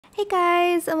Hey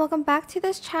guys, and welcome back to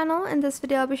this channel. In this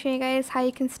video I'll be showing you guys how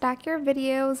you can stack your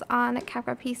videos on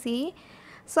CapCut PC.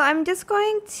 So I'm just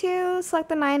going to select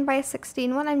the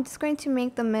 9:16 one. I'm just going to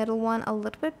make the middle one a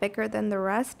little bit bigger than the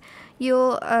rest.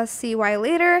 You'll see why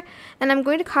later. And I'm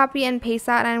going to copy and paste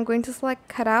that, and I'm going to select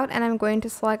cutout, and I'm going to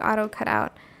select auto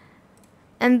cutout.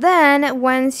 And then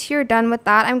once you're done with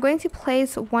that, I'm going to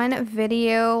place one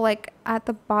video like at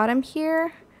the bottom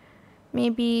here,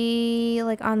 maybe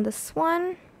like on this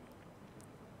one.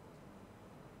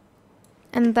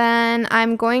 And then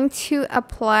I'm going to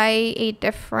apply a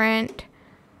different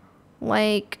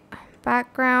like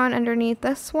background underneath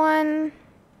this one.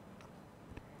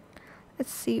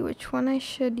 Let's see which one I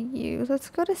should use. Let's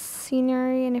go to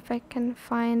scenery, and if I can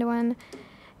find one.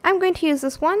 I'm going to use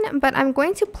this one, but I'm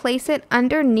going to place it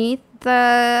underneath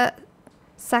the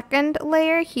second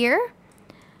layer here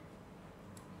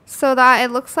so that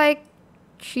it looks like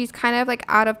she's kind of like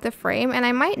out of the frame. And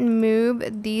I might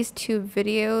move these two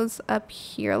videos up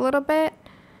here a little bit,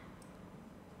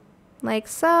 like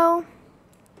so.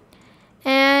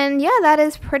 And yeah, that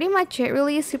is pretty much it.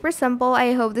 Really super simple.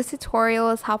 I hope this tutorial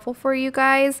is helpful for you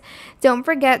guys. Don't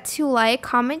forget to like,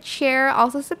 comment, share.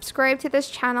 Also subscribe to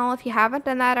this channel if you haven't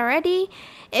done that already.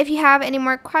 If you have any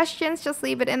more questions, just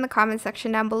leave it in the comment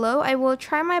section down below. I will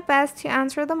try my best to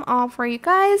answer them all for you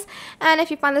guys. And if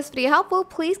you found this video helpful,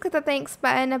 please click the thanks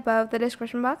button above the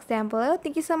description box down below.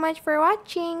 Thank you so much for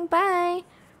watching. Bye!